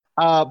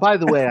By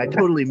the way, I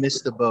totally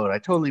missed the boat. I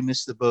totally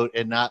missed the boat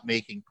and not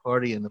making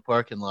 "Party in the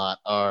Parking Lot"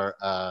 our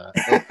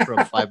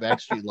from by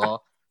Backstreet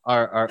Law,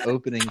 our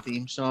opening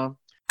theme song.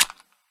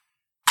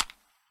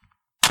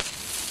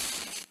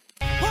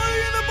 Party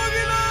in the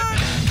boogie line!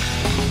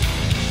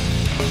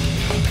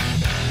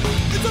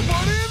 It's a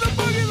party in the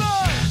boogie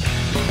line!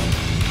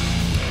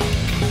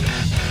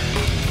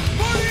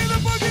 Party in the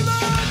boogie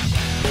line!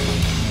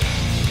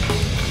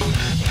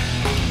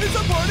 It's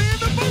a party in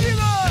the boogie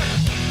line!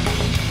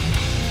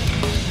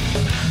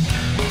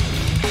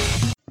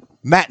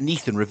 Matt and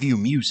Ethan review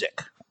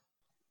music.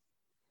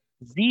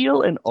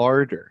 Zeal and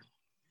Ardor.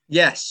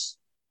 Yes.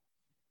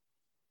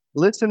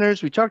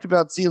 Listeners, we talked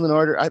about Zeal and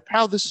Ardor.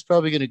 How this is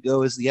probably going to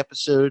go is the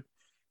episode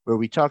where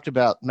we talked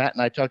about, Matt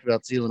and I talked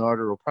about Zeal and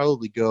Ardor will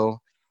probably go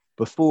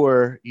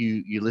before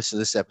you listen to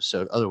this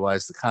episode.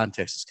 Otherwise, the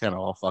context is kind of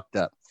all fucked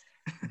up.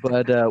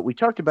 But we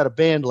talked about a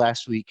band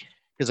last week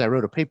because I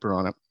wrote a paper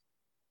on it,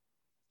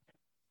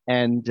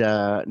 and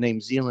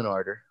named Zeal and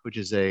Ardor, which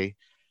is a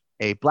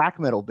black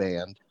metal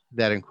band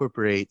that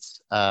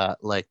incorporates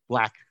like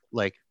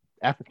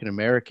African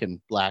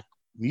American black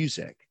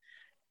music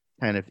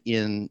kind of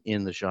in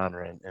the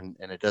genre, and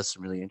it does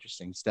some really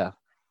interesting stuff.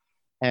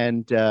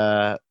 And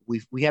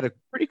we had a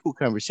pretty cool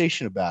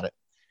conversation about it,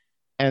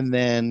 and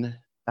then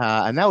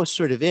and that was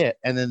sort of it.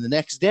 And then the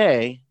next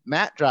day,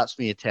 Matt drops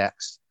me a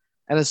text,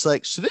 and it's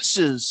like, so this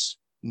is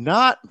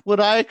not what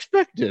I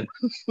expected.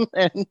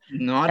 and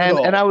Not at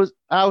all. and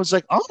I was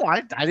like, oh,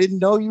 I didn't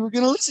know you were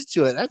going to listen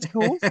to it. That's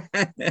cool.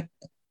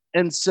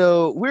 And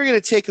so we're going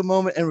to take a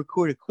moment and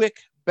record a quick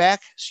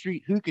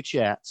Backstreet Hookah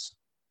Chats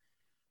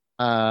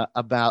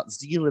about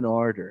Zeal and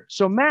Ardor.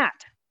 So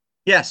Matt.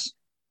 Yes.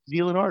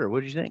 Zeal and Ardor, what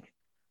did you think?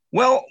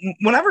 Well,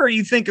 whenever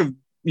you think of,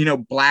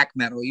 black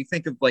metal, you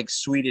think of like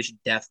Swedish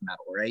death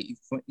metal, right?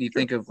 You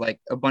think of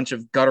like a bunch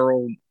of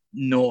guttural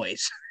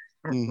noise,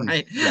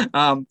 right?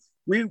 Yeah.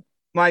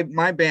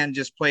 My band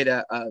just played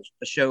a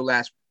show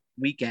last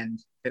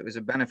weekend. It was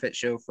a benefit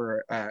show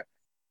for a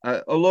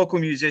local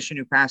musician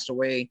who passed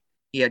away.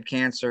 He had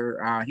cancer.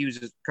 He was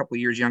a couple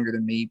of years younger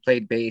than me. He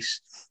played bass,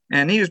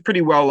 and he was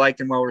pretty well liked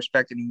and well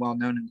respected and well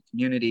known in the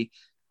community.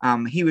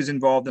 He was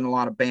involved in a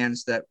lot of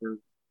bands that were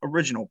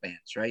original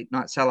bands, right?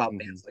 Not sellout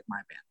bands like my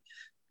band,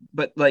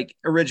 but like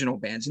original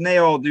bands. And they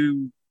all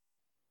do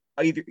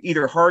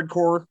either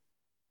hardcore,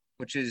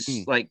 which is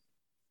like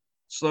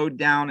slowed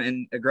down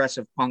and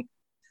aggressive punk,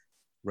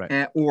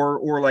 right?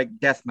 Or like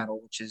death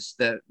metal, which is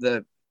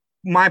the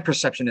my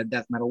perception of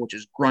death metal, which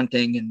is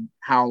grunting and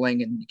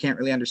howling, and you can't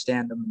really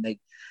understand them, and they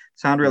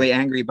sound really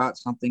angry about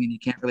something, and you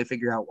can't really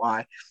figure out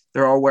why.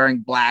 They're all wearing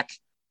black,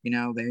 they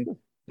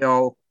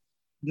all,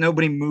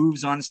 nobody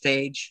moves on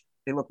stage.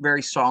 They look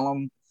very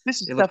solemn.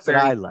 This is stuff that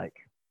I like.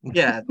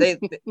 Yeah,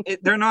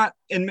 they're not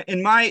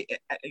in my,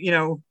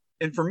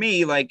 and for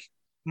me, like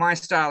my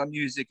style of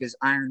music is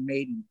Iron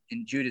Maiden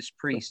and Judas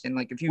Priest, and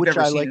like if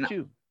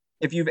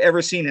you've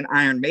ever seen an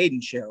Iron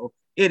Maiden show,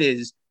 it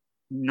is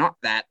not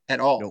that at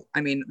all. Nope.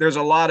 I mean, there's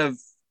a lot of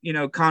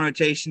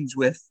connotations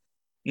with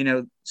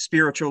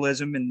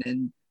spiritualism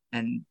and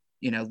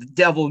the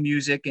devil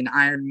music and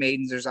Iron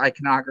Maidens. There's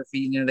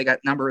iconography. They got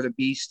Number of the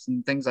Beast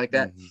and things like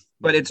that. Mm-hmm.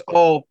 But it's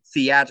all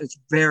theatrical. It's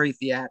very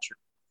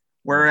theatrical.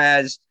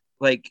 Whereas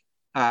like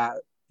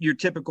your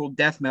typical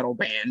death metal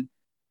band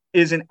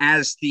isn't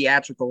as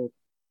theatrical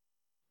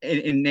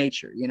in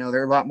nature.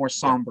 They're a lot more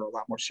somber, a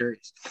lot more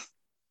serious,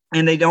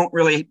 and they don't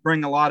really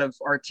bring a lot of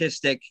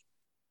artistic.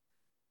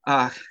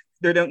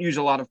 They don't use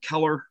a lot of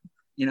color,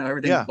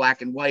 everything's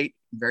black and white,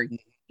 very,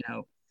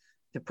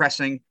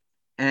 depressing.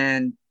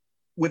 And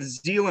with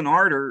Zeal and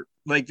Ardor,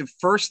 like the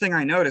first thing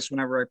I noticed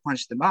whenever I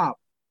punched them up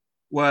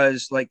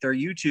was like their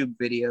YouTube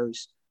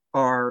videos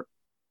are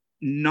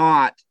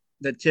not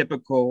the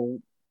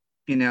typical,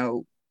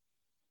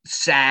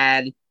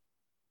 sad,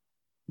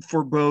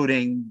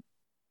 foreboding,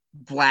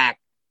 black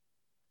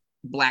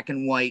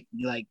and white,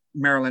 like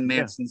Marilyn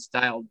Manson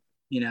style,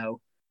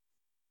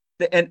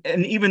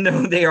 and even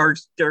though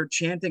they're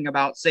chanting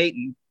about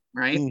Satan,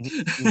 right?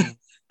 Mm-hmm.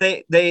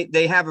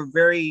 they have a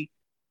very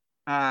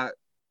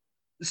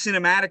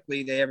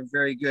cinematically, they have a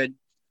very good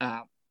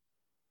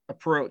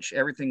approach.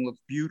 Everything looks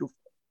beautiful,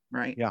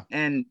 right? Yeah.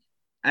 And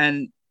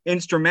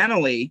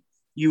instrumentally,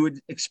 you would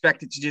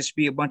expect it to just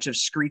be a bunch of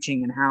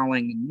screeching and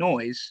howling and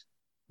noise,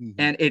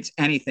 and it's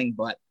anything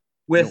but.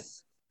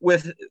 With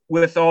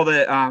all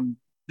the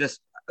this,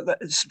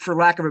 for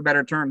lack of a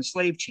better term,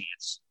 slave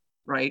chants.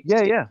 Right.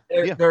 Yeah.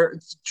 They're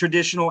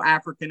traditional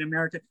African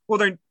American.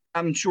 Well,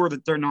 I'm sure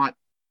that they're not,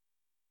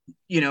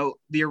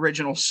 the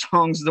original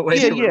songs the way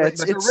they were written,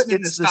 but they're written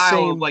in the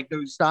style of like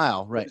those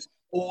style, right? Those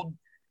old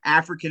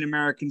African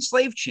American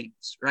slave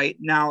chants, right?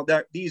 Now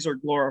that these are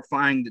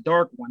glorifying the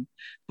Dark One,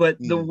 but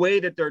the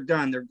way that they're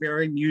done, they're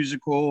very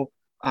musical.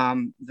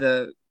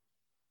 The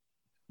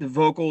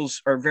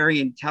vocals are very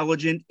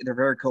intelligent. They're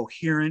very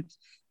coherent,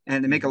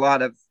 and they make a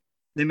lot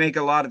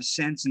of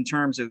sense in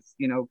terms of,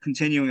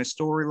 continuing a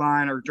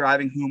storyline or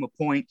driving home a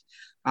point.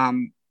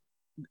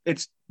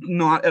 It's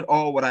not at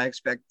all what I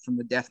expect from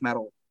the death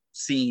metal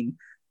scene.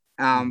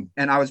 And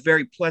I was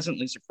very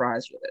pleasantly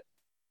surprised with it.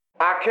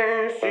 I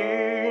can't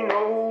see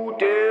no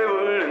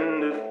devil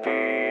in the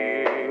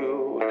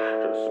field,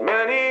 just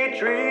many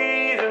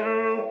trees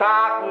and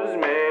poplars,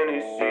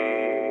 many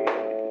seeds.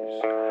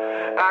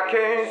 I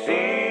can't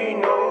see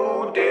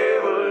no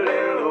devil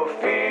in the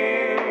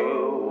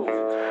fields.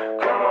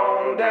 Come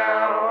on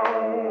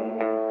down,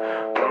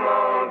 come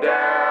on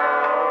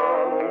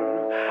down.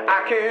 I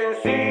can't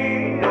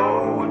see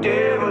no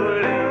devil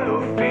in the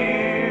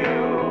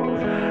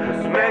fields,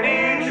 just many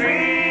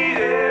trees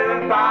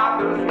and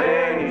poplars,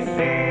 many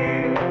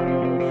seeds.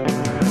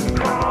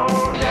 Come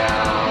on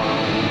down,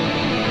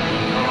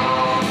 come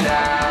on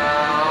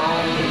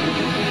down,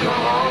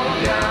 come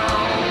on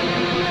down,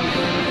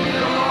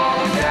 come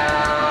on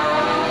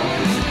down.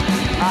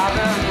 I've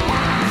been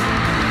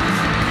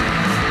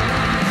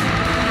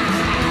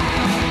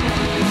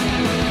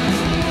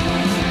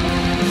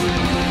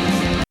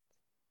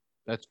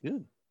That's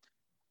good.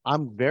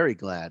 I'm very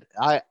glad.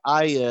 I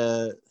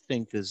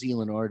think the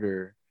Zealand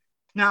Order.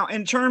 Now,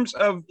 in terms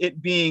of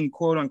it being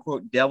quote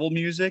unquote devil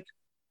music,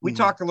 we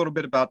talked a little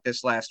bit about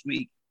this last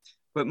week,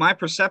 but my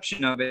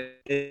perception of it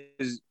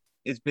is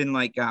it's been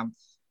like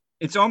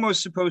it's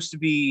almost supposed to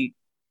be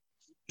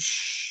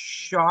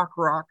shock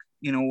rock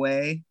in a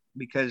way,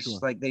 because Sure.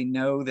 like they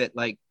know that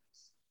like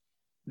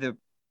the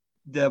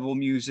devil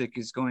music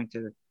is going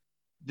to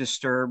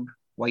disturb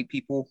white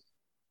people,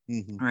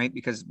 right?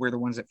 Because we're the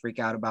ones that freak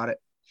out about it.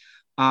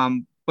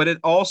 But it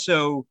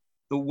also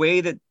the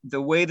way that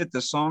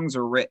the songs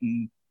are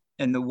written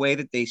and the way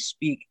that they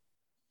speak,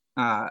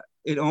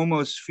 it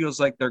almost feels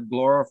like they're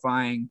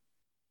glorifying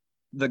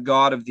the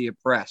God of the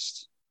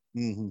oppressed,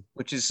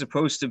 which is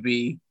supposed to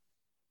be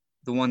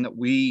the one that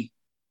we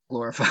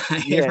glorify.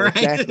 Yeah,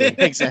 right?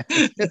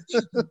 exactly.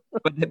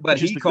 but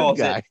Which is he the good calls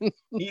guy.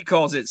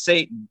 it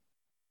Satan,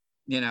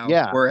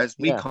 Yeah, whereas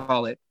we yeah.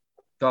 call it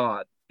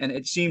God, and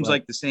it seems Right.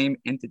 like the same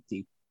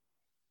entity.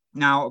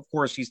 Now, of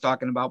course, he's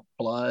talking about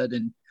blood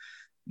and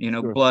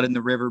Sure. blood in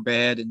the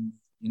riverbed, and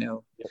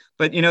Yep.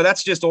 but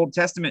that's just Old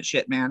Testament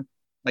shit, man.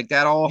 Like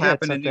that all Yeah,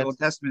 happened it's in the not Old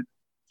Testament.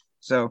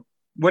 So,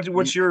 what's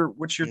your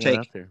Yeah, take?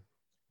 out there.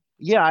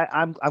 Yeah,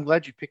 I'm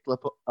glad you picked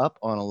up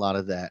on a lot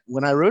of that.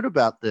 When I wrote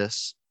about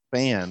this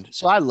band,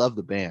 so I love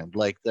the band.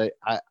 Like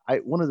I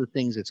one of the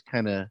things that's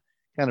kind of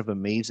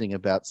amazing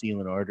about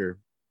Zealand Order,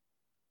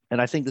 and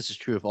I think this is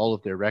true of all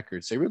of their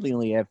records. They really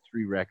only have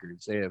 3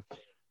 records. They have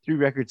 3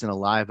 records and a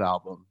live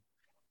album.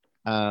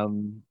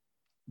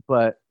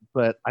 But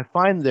I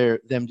find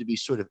them to be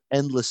sort of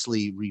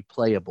endlessly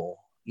replayable.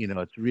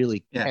 It's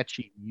really Yeah.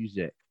 catchy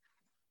music.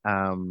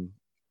 And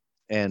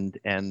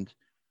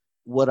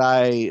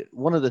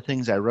one of the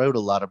things I wrote a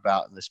lot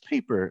about in this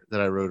paper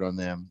that I wrote on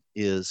them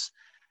is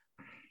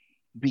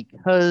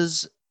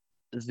because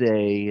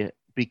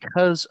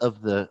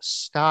of the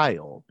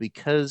style,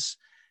 because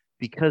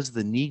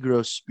the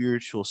Negro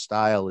spiritual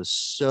style is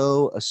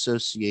so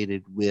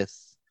associated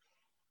with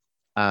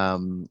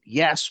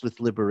yes, with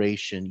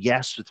liberation,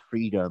 yes, with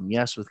freedom,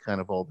 yes, with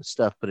kind of all the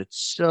stuff, but it's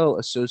so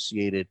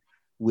associated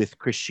with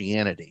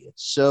Christianity.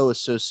 It's so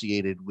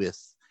associated with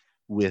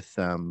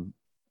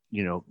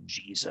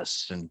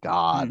Jesus and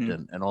God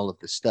and all of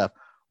this stuff.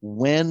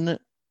 When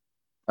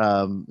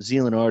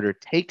Zealand Order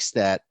takes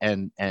that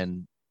and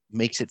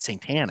makes it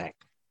satanic,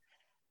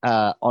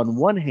 on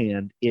one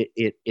hand,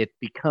 it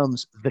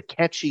becomes the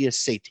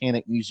catchiest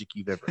satanic music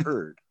you've ever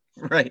heard.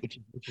 Right.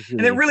 Which is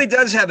And it really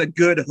does have a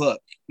good hook,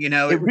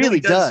 It really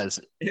does.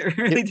 It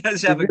really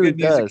does have it a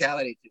good really does.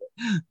 musicality to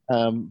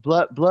it.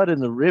 Blood in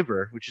the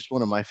River, which is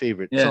one of my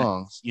favorite Yeah.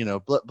 songs.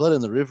 Blood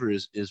in the River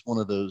is one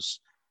of those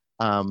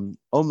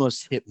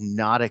almost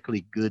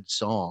hypnotically good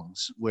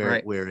songs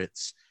where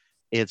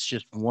it's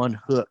just one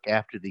hook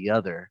after the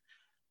other,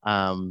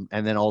 and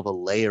then all the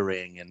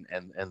layering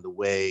and the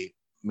way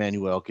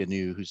Manuel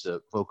Ganu, who's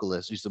the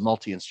vocalist, who's the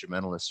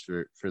multi-instrumentalist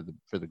for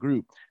the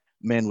group,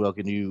 Manuel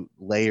Ganu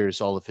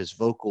layers all of his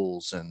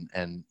vocals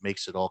and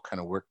makes it all kind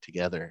of work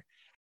together.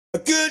 A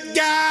good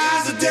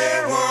guy's a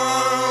dead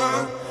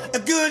one. A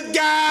good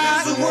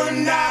guy's the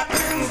one that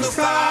brings the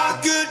fire.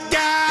 A good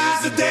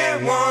guy's a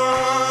dead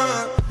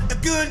one. A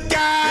good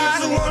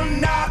guy's the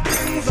one that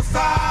brings the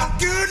fire.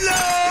 Good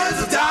love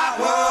is a dark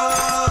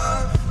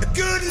one. A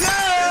good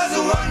love is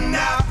the one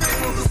that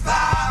brings the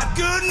fire. A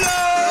good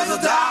love is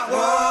a dark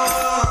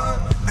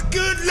one. A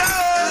good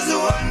love is the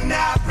one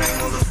that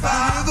brings the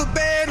fire. The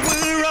riverbed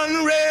will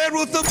run red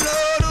with the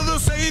blood of the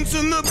saints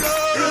and the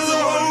blood of the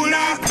holy.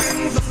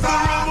 Brings the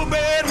fire. The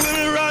riverbed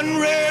will run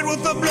red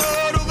with the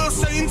blood of the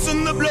saints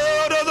and the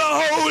blood of the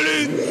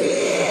holy. The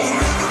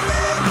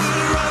riverbed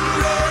will run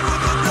red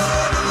with the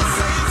blood of the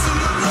saints and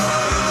the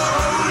blood of the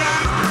holy.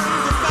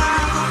 Brings the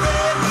fire. The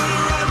riverbed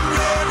will run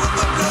red with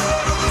the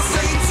blood of the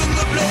saints and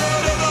the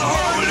blood of the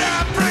holy.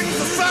 Brings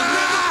the fire.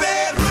 The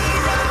riverbed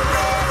will run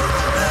red with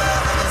the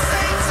blood of the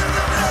saints and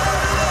the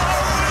blood of the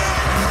holy.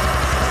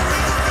 The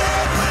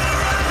riverbed will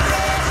run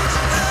red with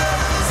the blood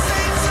of the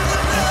saints and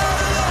the blood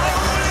of the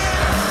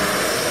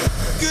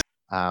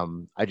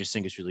holy. I just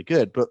think it's really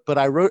good. But what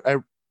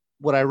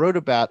I wrote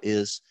about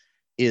is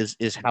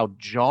is how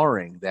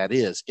jarring that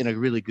is in a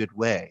really good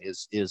way.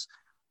 Is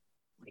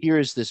here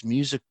is this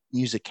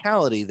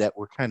musicality that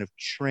we're kind of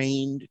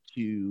trained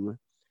to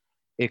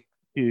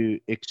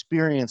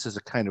experience as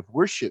a kind of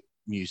worship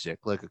music,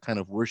 like a kind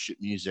of worship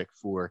music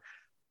for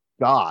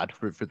God,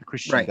 for the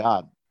Christian Right.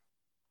 God.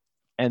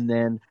 And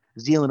then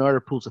Zeal & Ardor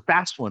pulls a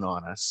fast one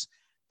on us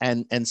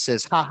and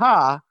says,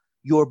 haha,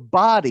 your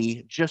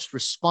body just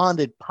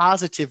responded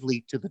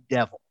positively to the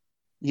devil.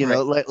 You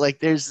know, like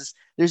there's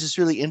this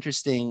really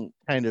interesting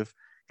kind of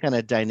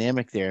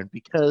dynamic there. And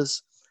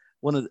because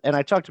and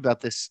I talked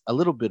about this a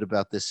little bit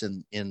about this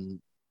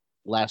in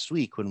last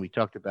week when we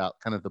talked about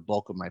kind of the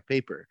bulk of my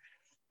paper,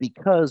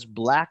 because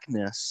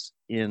blackness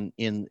in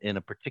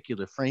a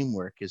particular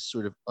framework is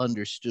sort of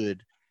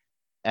understood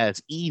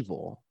as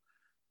evil.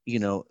 You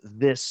know,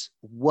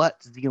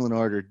 what Zeal &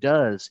 Ardor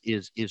does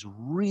is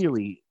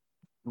really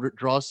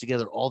draws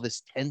together all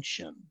this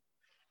tension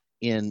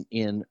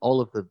in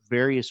all of the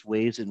various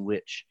ways in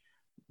which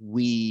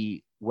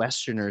we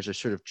Westerners are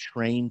sort of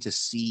trained to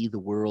see the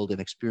world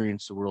and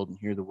experience the world and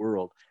hear the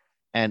world,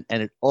 and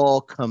it all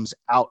comes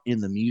out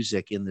in the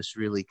music in this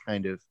really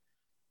kind of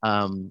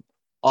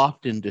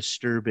often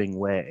disturbing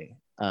way.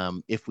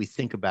 If we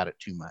think about it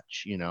too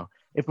much, you know,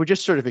 if we're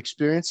just sort of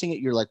experiencing it,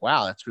 you're like,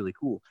 wow, that's really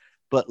cool.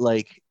 But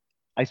like,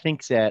 I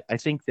think that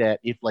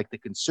if like the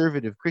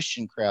conservative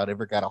Christian crowd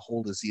ever got a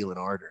hold of Zeal &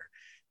 Ardor,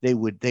 they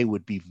would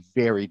be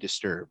very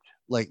disturbed.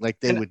 Like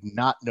they would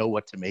not know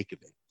what to make of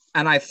it.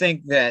 And I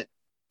think that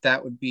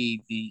would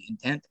be the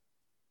intent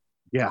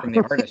from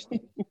the artist.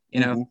 You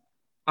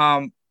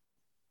know,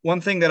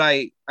 one thing that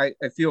I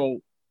feel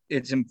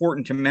it's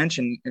important to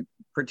mention,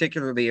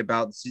 particularly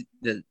about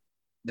the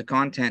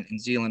content in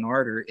Zeal &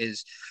 Ardor,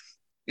 is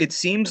it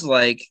seems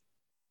like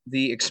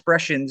the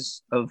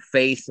expressions of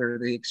faith or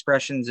the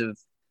expressions of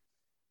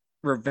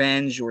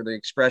revenge or the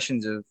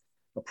expressions of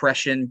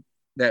oppression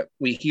that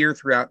we hear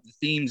throughout the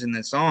themes in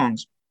the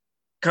songs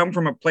come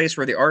from a place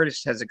where the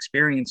artist has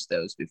experienced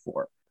those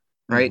before,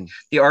 right?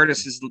 The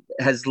artist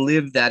has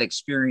lived that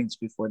experience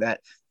before,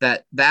 that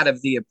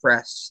of the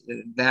oppressed,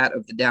 that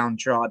of the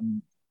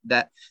downtrodden,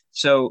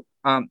 so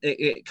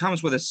it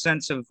comes with a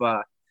sense of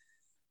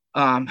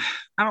I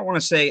don't want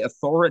to say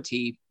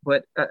authority,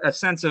 but a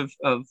sense of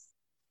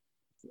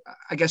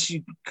I guess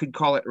you could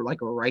call it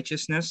like a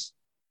righteousness,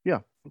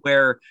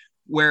 where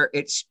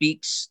it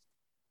speaks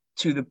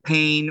to the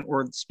pain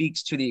or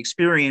speaks to the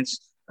experience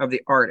of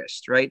the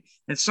artist, right?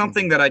 It's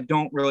something that I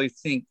don't really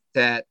think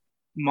that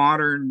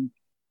modern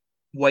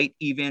white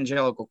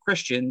evangelical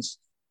Christians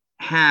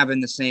have in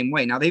the same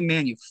way. Now, they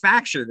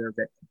manufacture their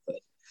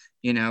victimhood,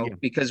 you know,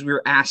 because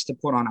we're asked to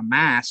put on a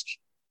mask,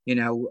 you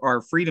know,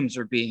 our freedoms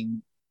are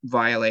being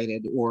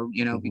violated, or,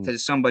 you know,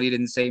 because somebody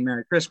didn't say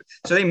Merry Christmas.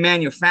 So they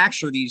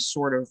manufacture these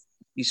sort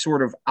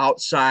of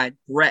outside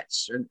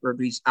threats or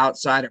these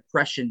outside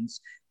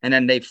oppressions, and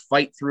then they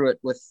fight through it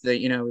with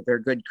their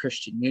good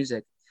Christian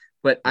music.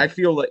 But I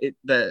feel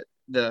that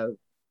the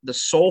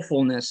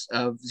soulfulness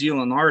of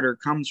Zeal & Ardor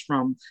comes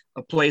from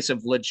a place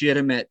of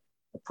legitimate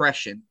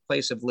oppression,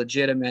 place of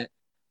legitimate,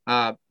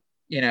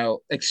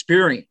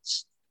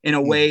 experience in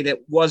a way that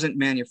wasn't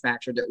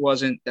manufactured, that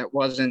wasn't,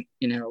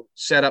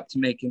 set up to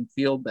make him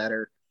feel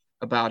better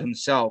about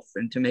himself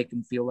and to make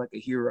him feel like a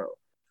hero,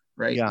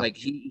 right? Yeah. Like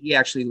he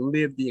actually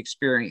lived the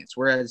experience.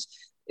 Whereas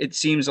it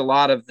seems a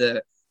lot of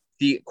the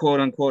quote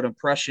unquote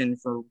oppression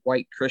for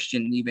white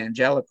Christian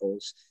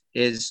evangelicals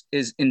is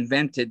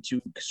invented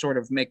to sort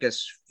of make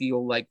us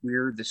feel like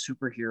we're the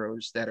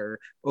superheroes that are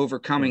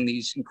overcoming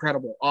these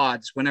incredible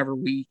odds whenever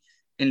we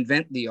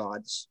invent the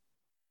odds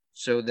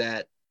so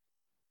that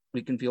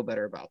we can feel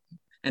better about them.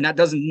 And that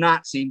does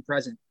not seem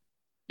present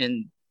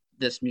in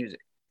this music.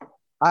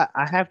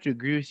 I have to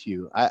agree with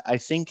you. I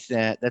think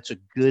that's a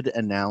good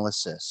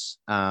analysis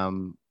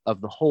of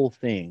the whole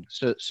thing.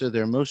 So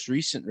their most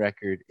recent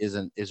record is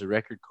a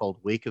record called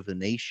Wake of the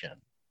Nation.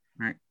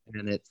 Right.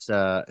 And it's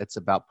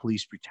about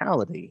police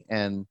brutality.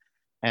 And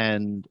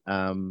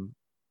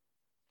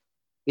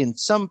in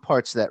some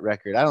parts of that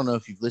record, I don't know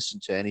if you've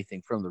listened to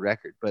anything from the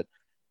record, but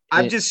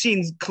I've just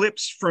seen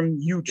clips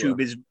from YouTube.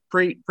 Is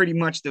pretty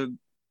much the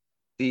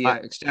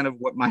extent of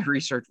what my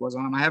research was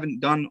on. I haven't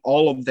done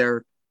all of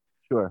their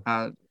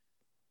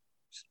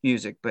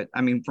music, but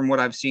I mean, from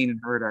what I've seen and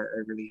heard, I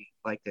really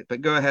liked it.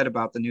 But go ahead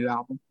about the new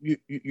album.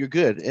 You're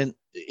good, and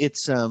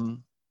it's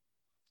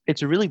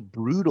a really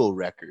brutal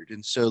record,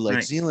 and so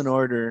like Zeal &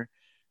 Ardor,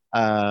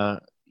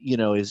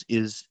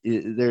 is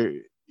there.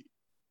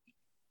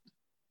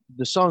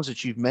 The songs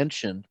that you've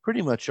mentioned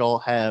pretty much all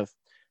have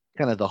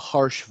kind of the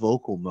harsh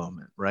vocal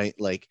moment, right?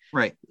 Like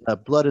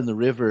Blood in the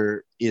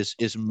River is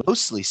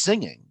mostly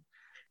singing,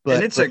 but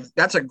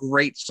that's a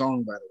great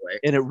song, by the way.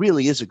 And it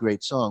really is a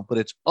great song, but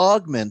it's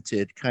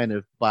augmented kind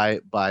of by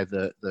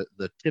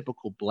the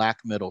typical black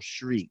metal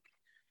shriek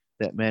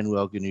that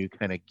Manuel GNU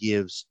kind of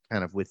gives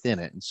kind of within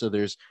it. And so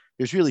there's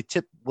really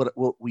what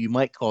you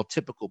might call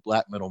typical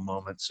black metal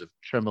moments of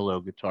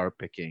tremolo guitar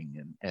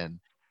picking and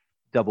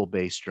double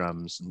bass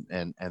drums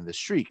and the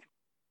shriek.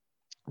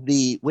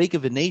 The Wake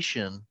of a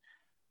Nation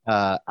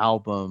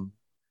album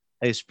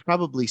is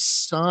probably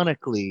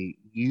sonically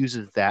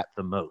uses that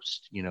the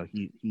most. You know,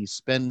 he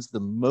spends the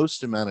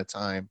most amount of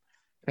time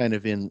kind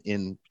of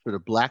in sort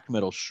of black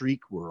metal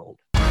shriek world.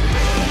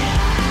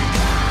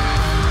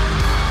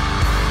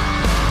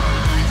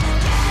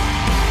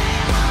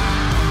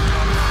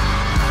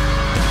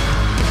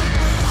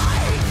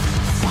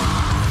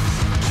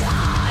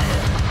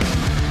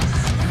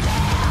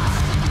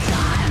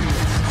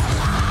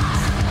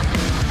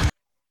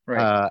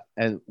 Right.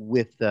 And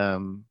with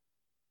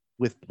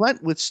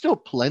still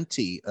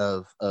plenty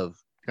of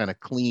kind of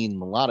clean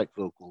melodic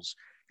vocals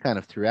kind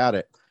of throughout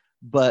it,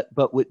 but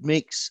what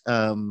makes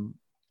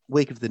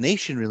Wake of the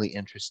Nation really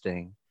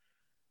interesting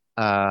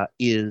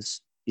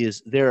is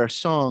there are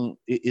song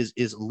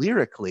is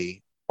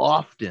lyrically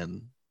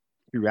often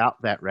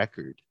throughout that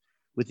record,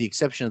 with the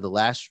exception of the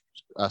last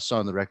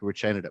song on the record,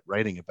 which I ended up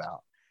writing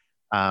about.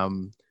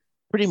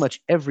 Pretty much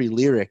every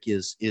lyric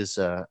is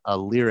a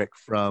lyric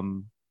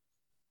from,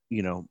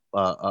 you know,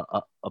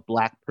 a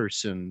black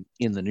person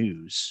in the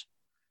news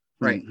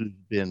Right. who's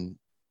been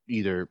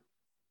either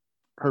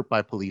hurt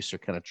by police or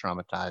kind of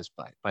traumatized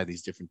by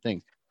these different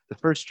things. The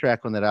first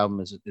track on that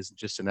album is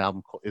just an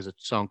album is a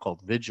song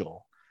called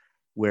Vigil,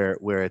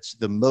 where it's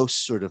the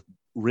most sort of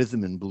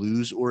rhythm and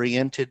blues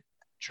oriented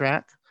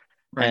track.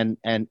 Right.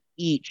 And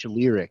each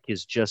lyric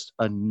is just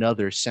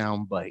another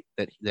soundbite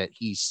that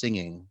he's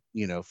singing,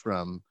 you know,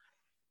 from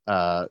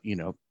you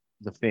know,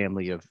 the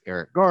family of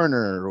Eric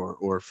Garner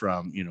or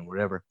from, you know,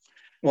 wherever.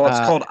 Well, it's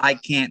called I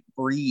Can't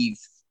Breathe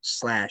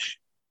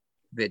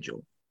 /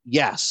 Vigil.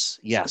 Yes,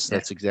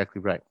 that's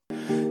exactly right.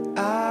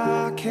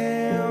 I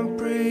can't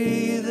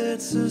breathe,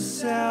 it's a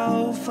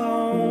cell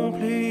phone,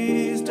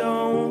 please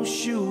don't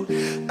shoot.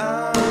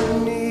 I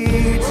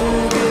need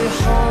to get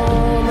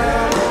home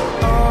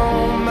and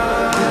on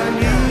my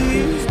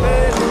knees,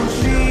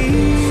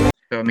 baby.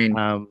 So I mean,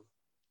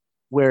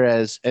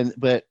 Whereas,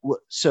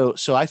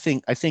 so I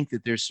think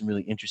that there's some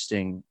really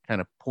interesting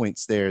kind of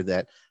points there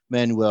that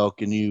Manuel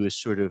Ganu is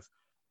sort of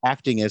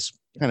acting as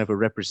kind of a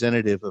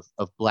representative of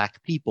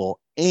black people,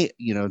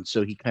 you know, and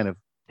so he kind of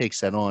takes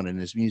that on in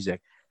his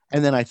music.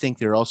 And then I think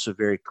there are also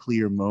very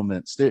clear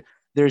moments.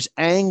 There's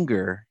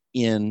anger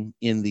in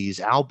these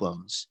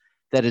albums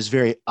that is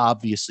very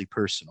obviously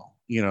personal,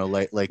 you know,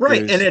 like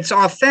right, and it's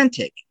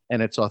authentic.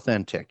 And it's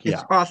authentic. Yeah.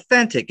 It's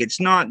authentic. It's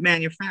not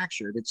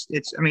manufactured. It's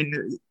I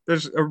mean,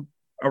 there's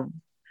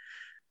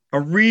a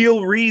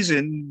real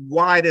reason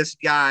why this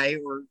guy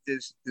or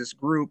this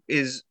group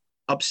is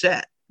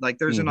upset. Like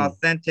there's an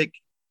authentic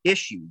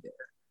issue there.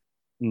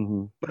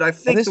 But I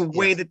think the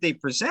way that they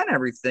present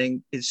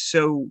everything is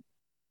so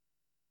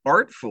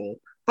artful.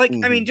 Like,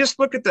 I mean, just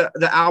look at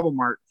the album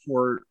art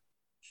for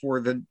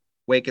the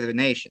Wake of the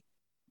Nation,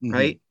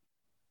 right?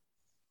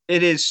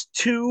 It is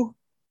 2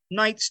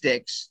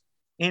 nightsticks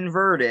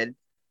inverted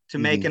to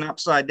make an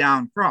upside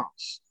down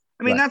cross.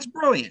 I mean, that's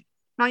brilliant.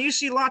 Now you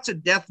see lots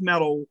of death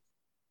metal,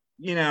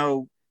 you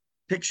know,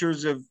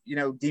 pictures of, you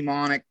know,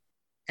 demonic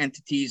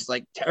entities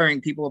like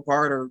tearing people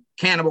apart, or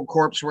Cannibal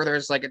Corpse where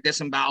there's like a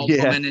disemboweled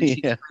woman and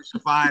she's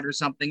crucified or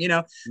something, you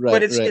know.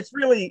 But it's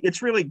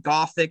really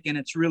gothic, and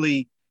it's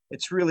really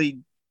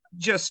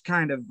just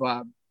kind of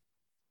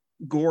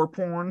gore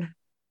porn,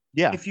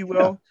 if you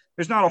will.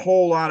 There's not a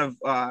whole lot of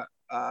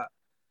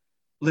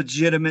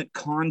legitimate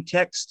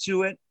context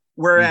to it.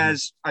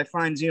 Whereas I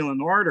find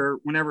Zealand Order,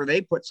 whenever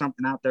they put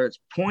something out there, it's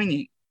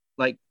poignant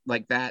like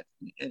that,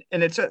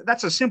 and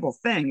that's a simple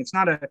thing. It's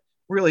not a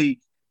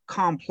really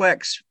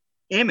complex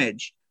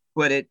image,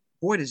 but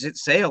boy does it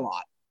say a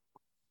lot.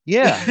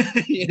 Yeah.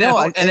 You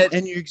know?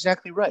 And you're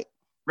exactly right.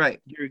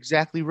 Right. You're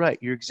exactly right.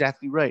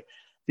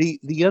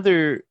 The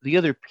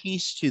other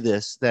piece to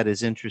this that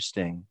is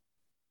interesting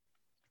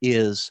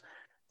is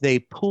they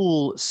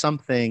pull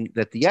something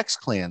that the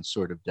X-Clan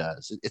sort of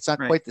does. It's not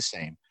quite the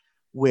same.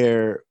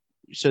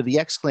 So the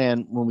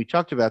X-Clan, when we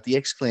talked about the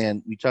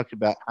X-Clan, we talked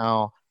about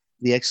how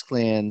the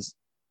X-Clan's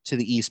To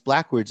the East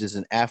Blackwards is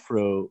an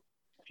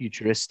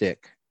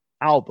Afro-futuristic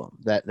album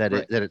that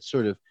it's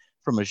sort of,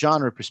 from a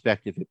genre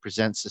perspective, it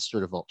presents this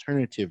sort of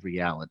alternative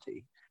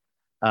reality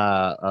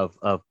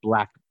of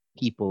black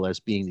people as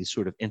being these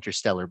sort of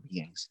interstellar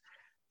beings.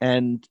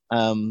 And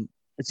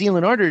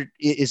Zealand Order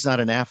is not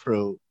an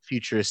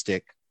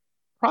Afro-futuristic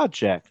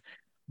project,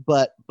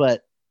 but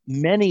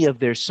many of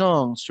their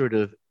songs sort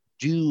of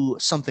do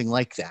something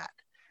like that,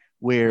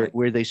 where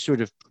they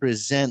sort of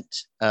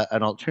present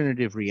an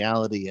alternative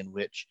reality in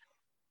which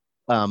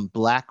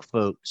black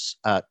folks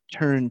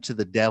turn to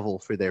the devil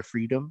for their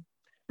freedom.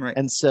 Right.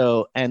 And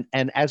so, and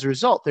as a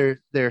result,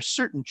 there are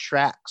certain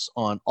tracks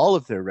on all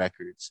of their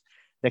records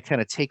that kind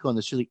of take on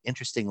this really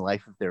interesting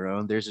life of their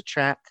own. There's a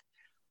track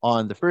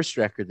on the first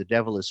record, the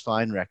Devil Is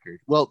Fine record.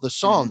 Well, the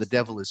song "The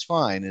Devil Is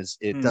Fine" does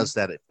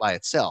that by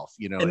itself,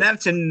 you know. And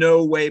that's in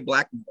no way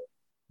black metal.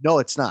 No,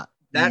 it's not.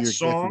 That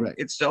song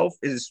itself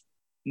is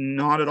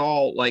not at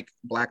all like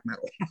black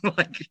metal.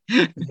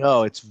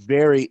 No, it's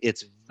very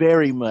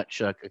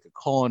much a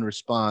call and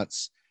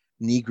response,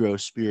 Negro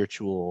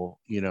spiritual,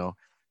 you know.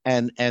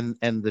 And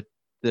the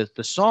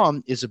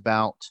song is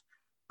about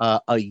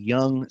a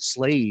young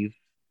slave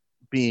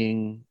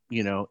being,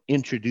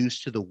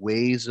 introduced to the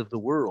ways of the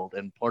world.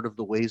 And part of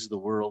the ways of the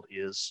world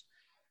is,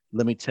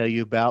 let me tell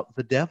you about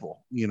the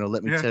devil,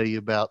 let me tell you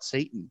about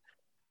Satan.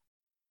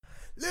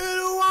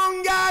 Little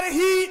one gotta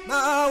heat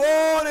my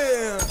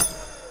warning.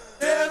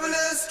 Devil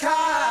is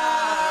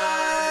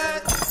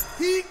kind.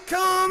 He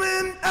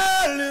coming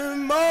early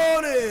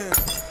morning.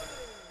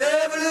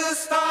 Devil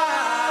is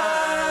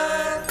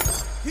fine.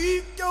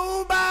 He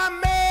go by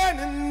man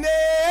and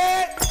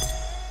neck.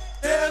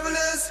 Devil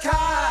is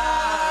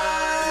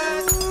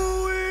kind.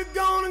 Ooh, we're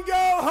gonna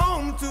go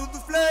home to the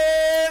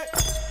flesh.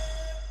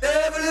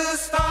 Devil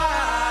is fine.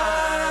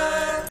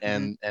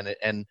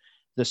 And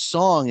the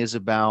song is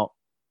about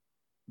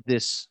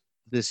this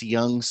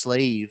young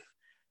slave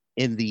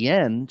in the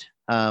end,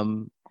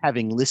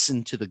 having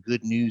listened to the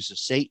good news of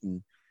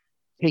Satan,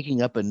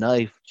 taking up a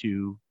knife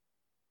to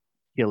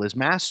kill his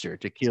master,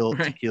 to kill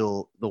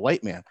the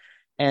white man.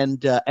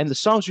 And the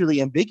song's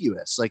really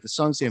ambiguous. Like, the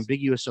song's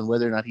ambiguous on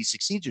whether or not he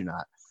succeeds or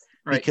not,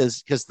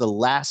 because the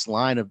last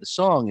line of the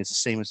song is the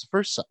same as the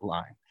first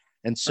line.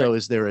 And so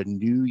is there a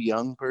new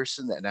young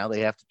person that now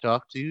they have to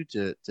talk to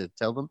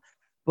tell them?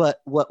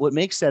 But what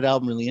makes that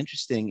album really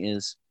interesting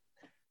is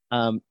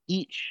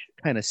each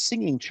kind of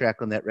singing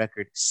track on that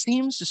record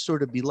seems to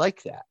sort of be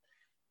like that.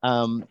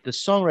 The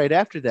song right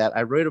after that,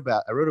 I wrote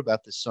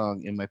about this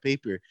song in my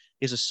paper,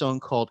 is a song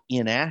called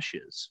In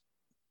Ashes.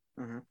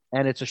 Mm-hmm.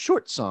 And it's a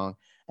short song,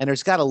 and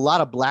it's got a lot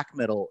of black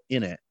metal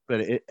in it,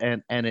 but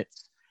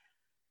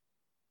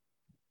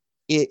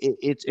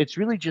it's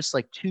really just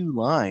like two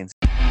lines.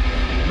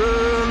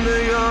 Burn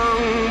the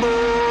young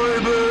boy,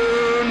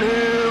 burn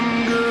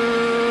him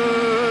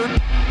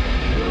good.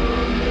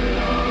 Burn the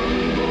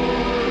young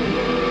boy,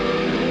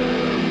 burn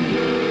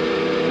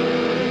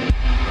him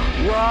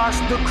good. Wash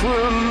the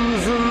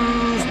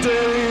crimson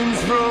stains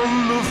from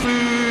the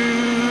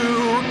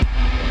field.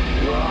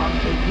 Wash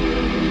the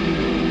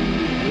crimson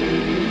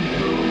stains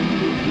from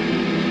the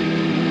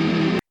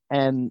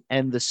field.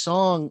 And the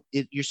song,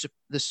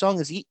 the song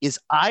is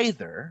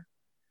either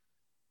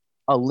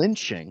a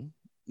lynching,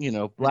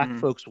 black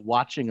folks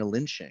watching a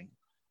lynching,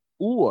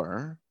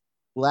 or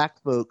black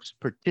folks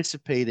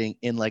participating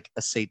in like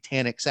a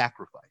satanic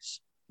sacrifice.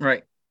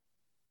 Right.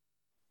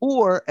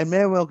 Or, and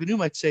Manuel Ganu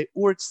might say,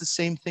 or it's the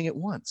same thing at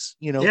once,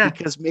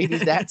 because maybe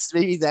that's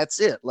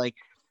it. Like,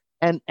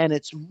 and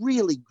it's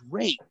really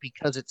great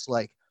because it's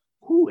like,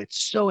 ooh,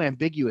 it's so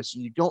ambiguous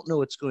and you don't know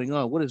what's going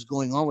on. What is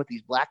going on with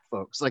these black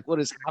folks? Like, what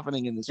is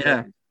happening in this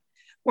record?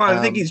 Well,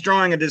 I think he's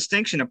drawing a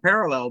distinction, a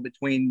parallel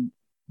between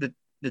the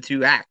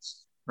two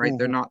acts, right?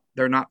 Mm-hmm.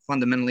 They're not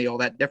fundamentally all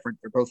that different.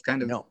 They're both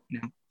kind of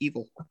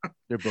evil.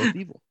 They're both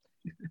evil.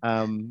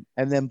 And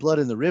then Blood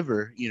in the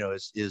River,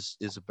 is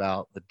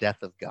about the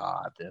death of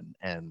God,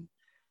 and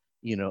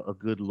a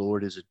good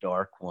Lord is a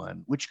dark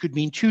one, which could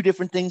mean two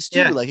different things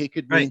too. Like, it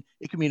could mean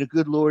a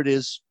good Lord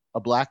is a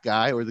black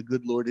guy, or the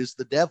good Lord is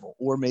the devil,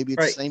 or maybe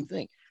it's the same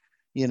thing,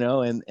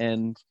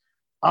 and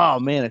oh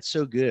man, it's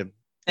so good.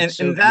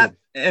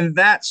 And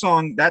that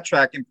song, that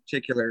track in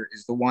particular,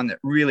 is the one that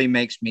really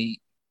makes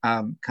me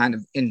kind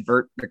of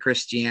invert the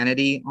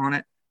Christianity on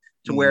it,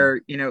 to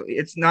where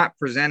it's not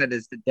presented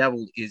as the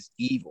devil is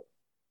evil.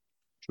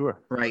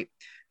 Sure. Right.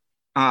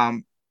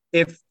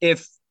 If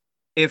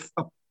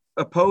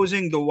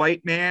opposing the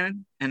white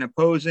man and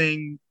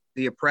opposing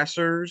the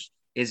oppressors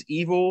is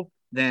evil,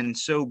 then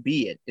so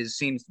be it. It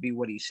seems to be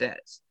what he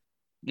says.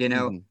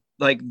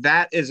 Like,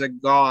 that is a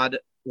god,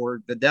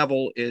 or the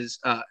devil is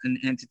an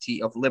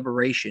entity of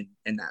liberation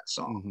in that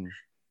song. Mm-hmm.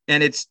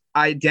 And it's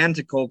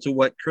identical to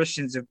what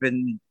Christians have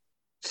been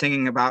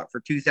singing about for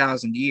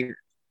 2,000 years.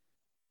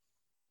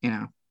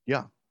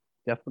 Yeah,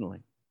 definitely.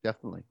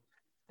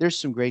 There's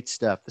some great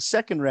stuff. The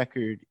second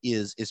record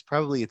is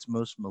probably its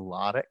most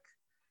melodic.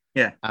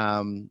 Yeah.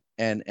 And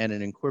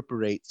it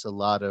incorporates a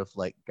lot of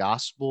like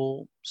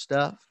gospel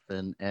stuff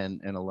and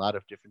a lot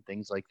of different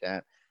things like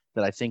that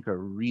I think are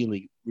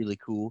really, really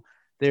cool.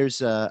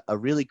 There's a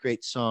really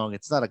great song.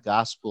 It's not a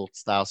gospel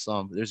style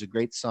song, but there's a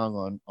great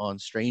song on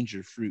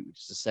Stranger Fruit, which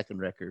is the second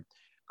record,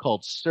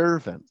 called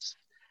Servants,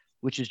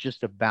 which is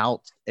just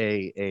about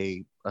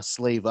a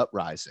slave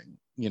uprising.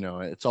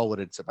 It's all what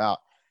it's about.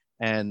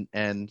 And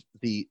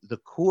the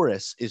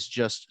chorus is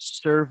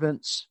just,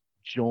 servants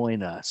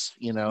join us,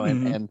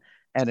 and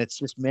it's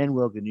just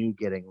Manuel Ganu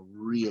getting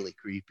really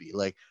creepy.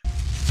 Like,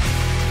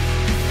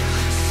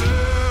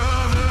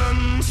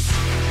 servants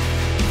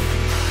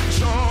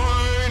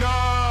join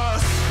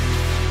us.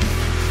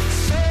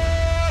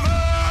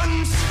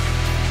 Servants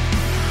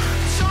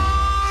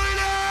join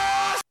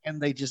us.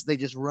 And they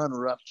just run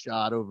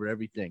roughshod over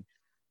everything.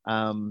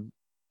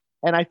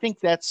 And I think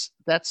that's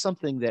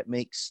something that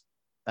makes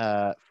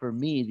for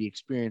me the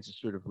experience of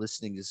sort of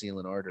listening to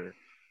Zealand Ardor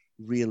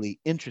really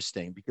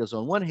interesting, because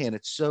on one hand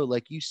it's so,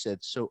 like you said,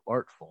 so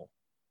artful,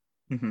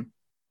 and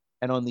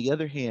on the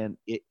other hand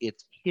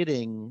it's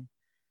hitting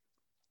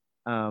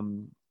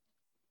and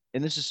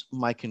this is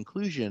my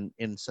conclusion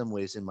in some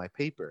ways in my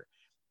paper,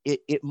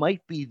 it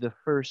might be the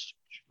first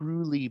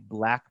truly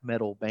black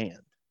metal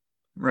band,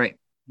 right,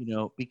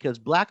 because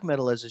black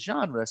metal as a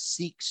genre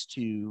seeks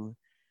to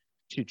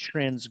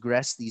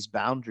transgress these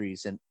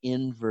boundaries and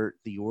invert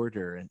the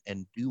order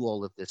and do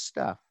all of this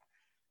stuff.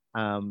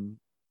 Um,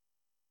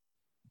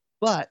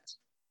 but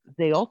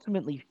they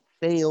ultimately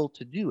fail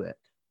to do it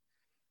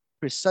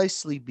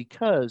precisely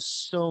because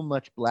so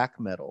much black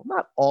metal,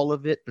 not all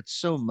of it, but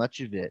so much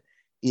of it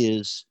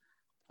is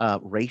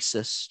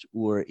racist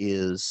or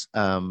is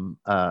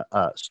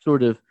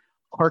sort of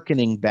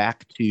harkening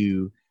back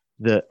to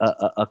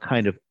a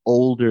kind of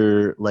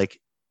older, like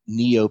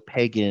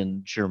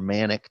neo-pagan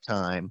Germanic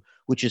time,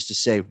 which is to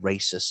say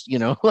racist,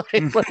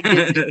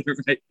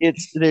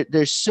 Right.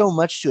 there's so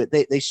much to it.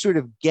 They sort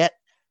of get,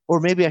 or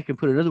maybe I can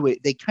put it another way,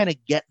 they kind of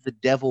get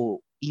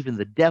even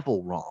the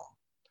devil wrong.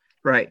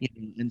 Right.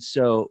 And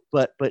so,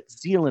 but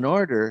Zeal and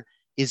Ardor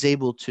is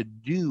able to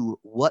do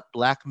what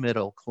black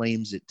metal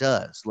claims it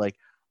does. Like,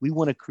 we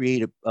want to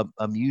create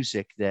a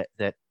music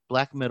that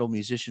black metal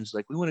musicians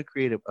like. We want to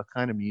create a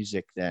kind of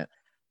music that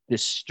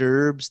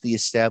disturbs the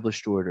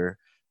established order,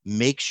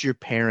 makes your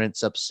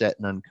parents upset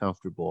and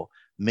uncomfortable,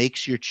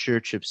 makes your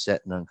church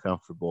upset and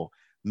uncomfortable,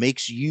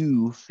 makes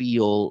you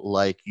feel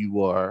like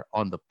you are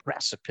on the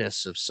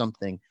precipice of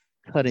something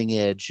cutting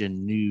edge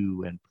and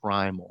new and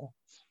primal.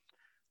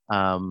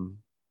 But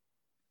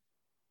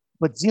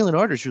Zeal and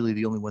Ardor is really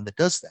the only one that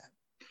does that,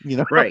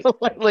 Right.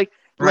 like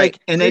Right.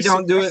 And they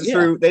don't do it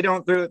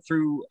yeah.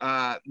 through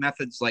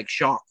methods like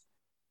shock.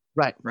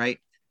 Right. Right.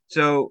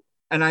 So,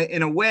 and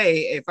in a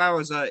way, if I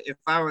was a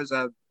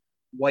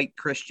white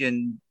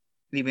Christian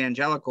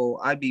evangelical,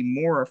 I'd be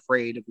more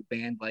afraid of a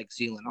band like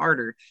Zeal and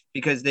Ardor,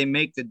 because they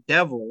make the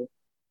devil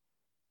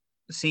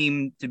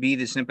seem to be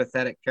the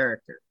sympathetic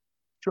character.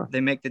 Sure.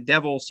 They make the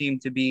devil seem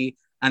to be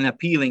an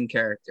appealing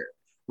character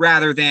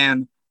rather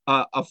than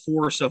a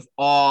force of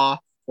awe,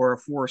 or a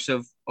force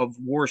of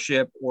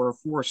worship, or a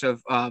force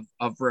of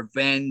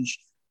revenge,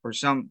 or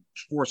some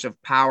force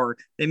of power.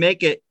 They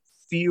make it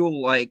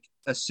feel like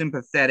a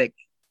sympathetic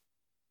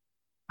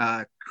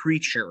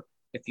creature,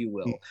 if you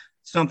will,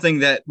 something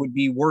that would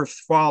be worth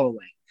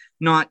following,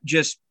 not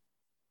just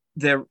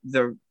the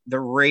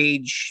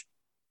rage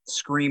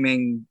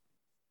screaming,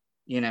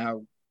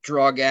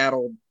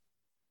 drug-addled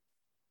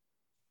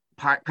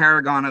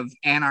paragon of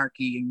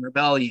anarchy and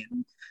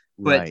rebellion.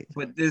 Right.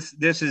 But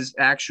this is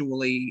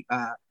actually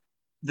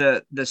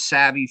the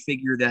savvy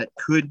figure that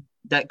could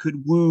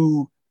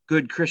woo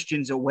good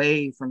Christians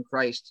away from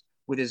Christ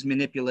with his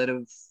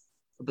manipulative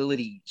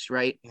abilities.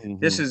 Right. Mm-hmm.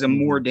 This is a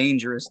more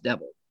dangerous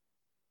devil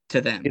to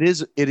them. It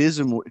is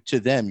to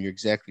them. You're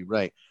exactly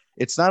right.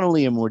 It's not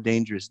only a more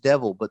dangerous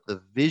devil, but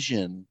the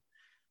vision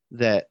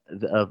that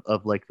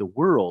of like the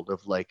world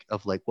of like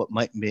what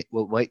might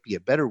be a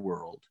better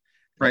world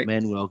that Right.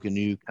 Manuel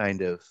Ganu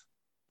kind of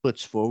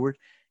puts forward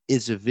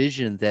is a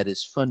vision that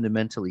is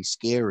fundamentally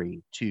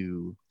scary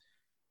to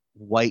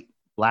white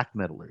black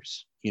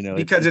metalers,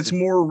 because it's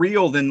more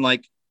real than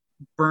like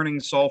burning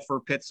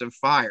sulfur pits of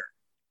fire.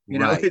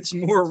 Right. It's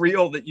more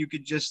real that you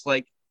could just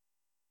like,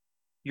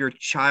 your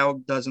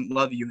child doesn't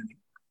love you anymore.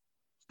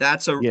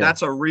 That's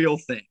a real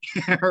thing.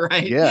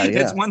 Right. Yeah.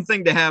 It's one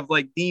thing to have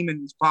like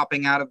demons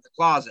popping out of the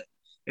closet.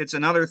 It's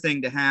another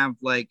thing to have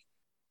like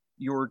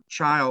your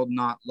child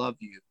not love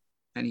you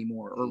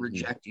anymore or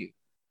reject you.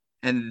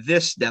 And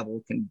this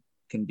devil can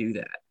do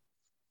that.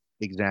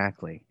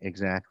 Exactly.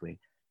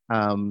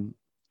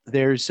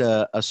 There's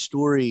a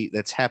story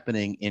that's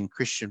happening in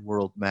Christian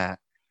World, Matt,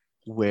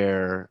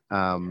 where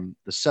the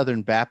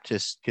Southern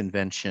Baptist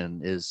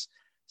Convention is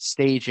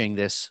staging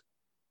this,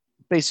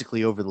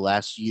 basically over the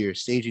last year,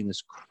 staging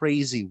this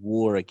crazy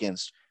war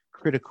against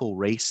critical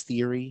race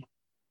theory,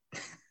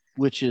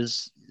 which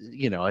is,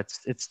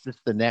 it's just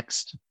the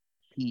next,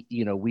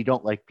 we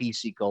don't like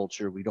PC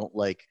culture, we don't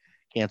like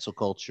cancel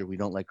culture, we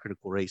don't like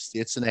critical race.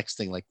 It's the next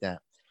thing like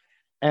that.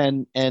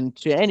 And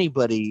to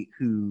anybody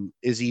who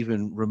is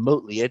even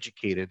remotely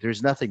educated,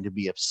 there's nothing to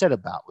be upset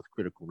about with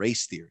critical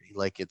race theory.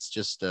 Like, it's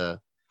just a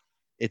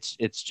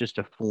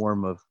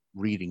form of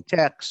reading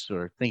texts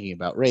or thinking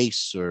about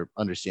race or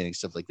understanding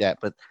stuff like that.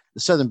 But the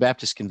Southern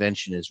Baptist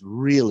Convention is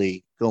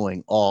really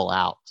going all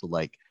out to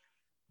like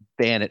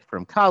ban it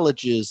from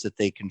colleges that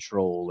they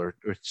control or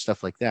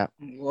stuff like that.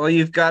 Well,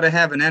 you've got to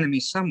have an enemy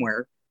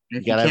somewhere.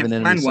 And if you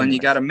can't find one, you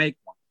got to make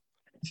one.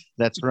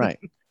 That's right.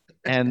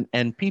 And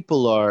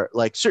people are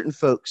like, certain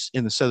folks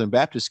in the Southern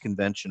Baptist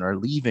Convention are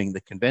leaving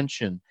the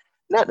convention,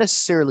 not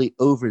necessarily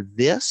over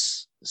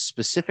this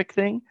specific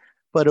thing,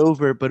 but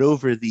over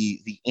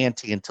the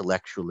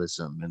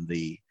anti-intellectualism and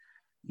the,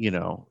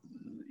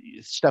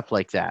 stuff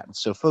like that. And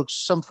so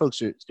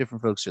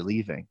different folks are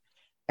leaving.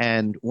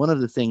 And one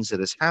of the things that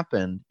has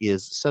happened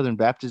is Southern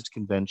Baptist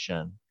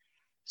Convention,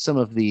 some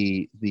of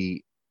the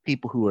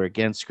people who are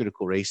against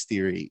critical race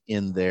theory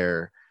in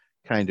their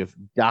kind of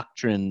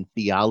doctrine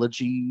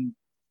theology,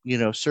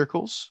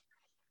 circles,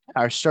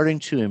 are starting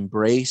to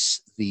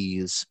embrace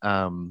these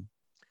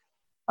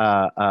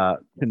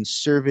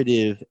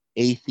conservative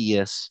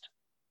atheist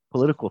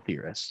political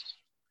theorists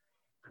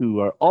who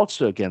are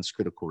also against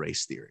critical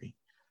race theory,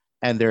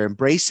 and they're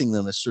embracing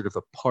them as sort of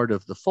a part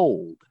of the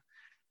fold.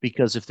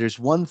 because if there's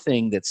one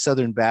thing that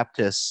Southern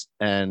Baptists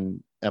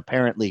and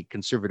apparently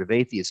conservative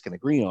atheists can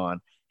agree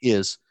on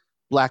is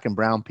black and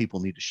brown people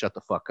need to shut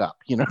the fuck up.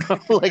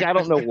 Like, I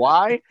don't know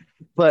why,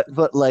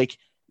 but like,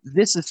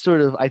 this is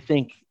sort of, I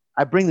think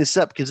I bring this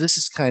up because this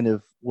is kind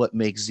of what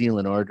makes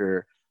Zealand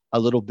Ardor a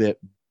little bit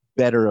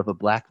better of a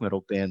black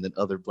metal band than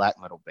other black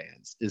metal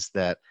bands, is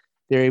that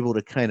they're able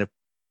to kind of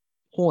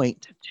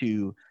point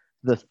to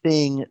the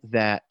thing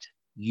that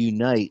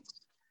unites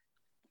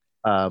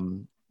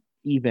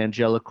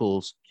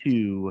evangelicals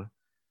to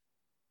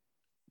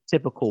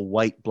typical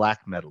white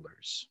black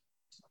metalers,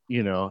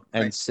 and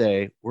Right.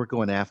 say, we're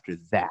going after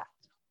that.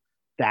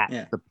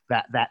 Yeah.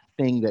 That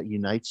thing that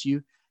unites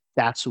you,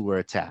 that's who we're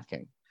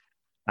attacking.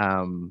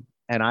 And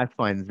I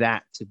find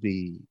that to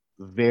be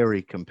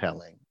very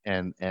compelling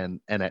and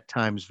at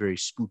times very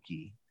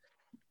spooky.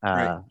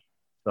 Right.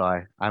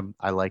 So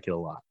I like it a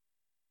lot.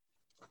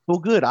 Well,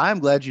 good. I'm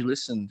glad you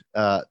listened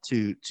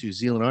to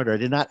Zealand Ardor. I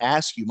did not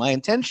ask you. My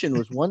intention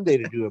was one day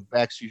to do a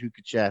Backstreet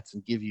Hookah Chats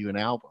and give you an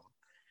album.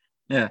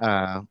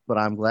 Yeah. But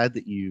I'm glad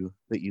that you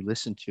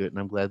listened to it, and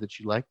I'm glad that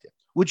you liked it.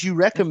 Would you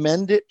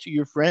recommend it to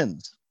your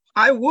friends?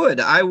 I would.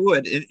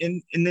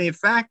 In the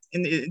fact,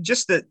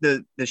 just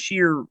the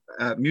sheer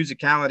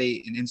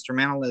musicality and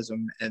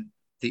instrumentalism and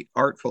the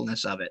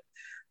artfulness of it.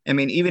 I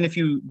mean, even if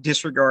you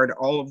disregard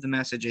all of the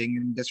messaging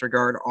and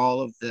disregard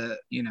all of the,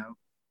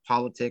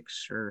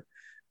 politics or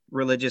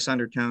religious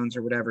undertones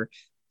or whatever,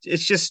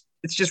 it's just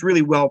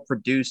really well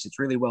produced. It's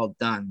really well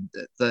done.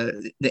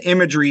 The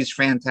imagery is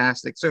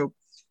fantastic. So,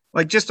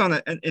 like, just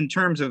in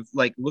terms of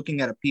like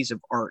looking at a piece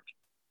of art,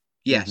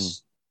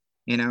 yes,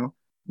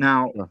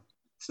 now. Sure.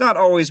 It's not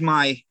always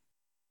my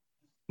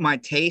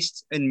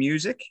taste in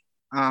music,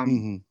 but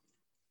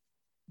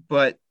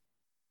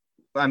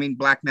I mean,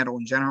 black metal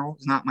in general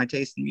is not my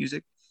taste in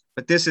music.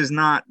 But this is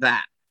not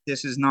that.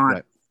 This is not.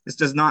 Right. This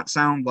does not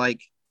sound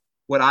like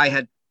what I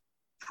had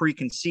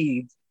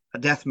preconceived a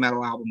death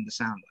metal album to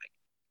sound like.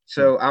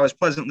 So I was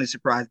pleasantly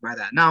surprised by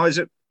that. Now, is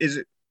it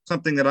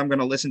something that I'm going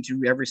to listen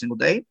to every single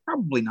day?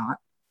 Probably not.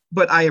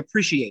 But I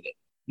appreciate it.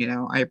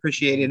 I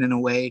appreciate it in a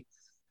way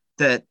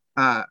that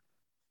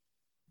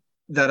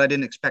that I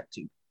didn't expect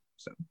to.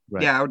 So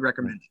Right. yeah, I would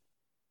recommend it.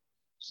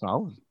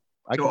 Solid.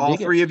 So all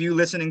three of you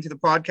listening to the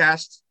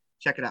podcast,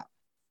 check it out.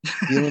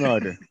 Zealand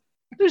Ardor.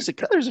 There's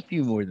a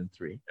few more than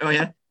 3. Oh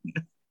yeah.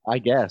 I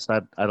guess.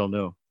 I don't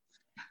know.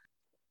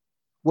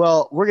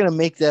 Well, we're gonna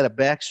make that a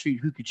Backstreet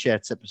Hookah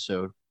Chats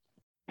episode.